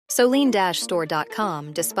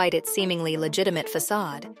Soline-store.com, despite its seemingly legitimate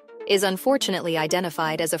facade, is unfortunately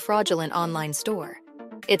identified as a fraudulent online store.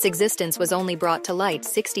 Its existence was only brought to light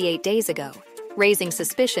 68 days ago, raising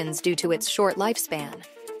suspicions due to its short lifespan.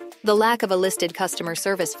 The lack of a listed customer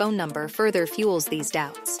service phone number further fuels these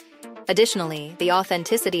doubts. Additionally, the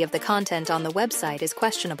authenticity of the content on the website is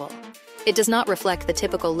questionable. It does not reflect the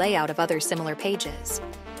typical layout of other similar pages.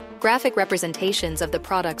 Graphic representations of the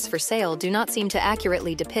products for sale do not seem to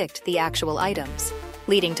accurately depict the actual items,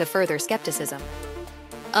 leading to further skepticism.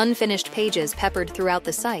 Unfinished pages peppered throughout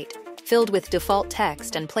the site, filled with default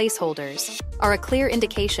text and placeholders, are a clear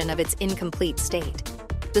indication of its incomplete state.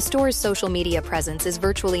 The store's social media presence is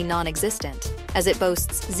virtually non-existent, as it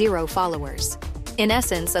boasts 0 followers. In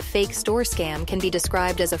essence, a fake store scam can be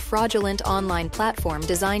described as a fraudulent online platform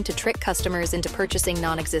designed to trick customers into purchasing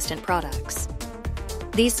non-existent products.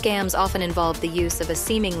 These scams often involve the use of a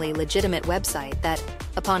seemingly legitimate website that,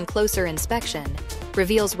 upon closer inspection,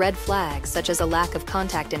 reveals red flags such as a lack of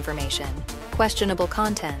contact information, questionable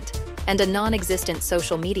content, and a non-existent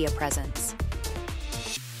social media presence.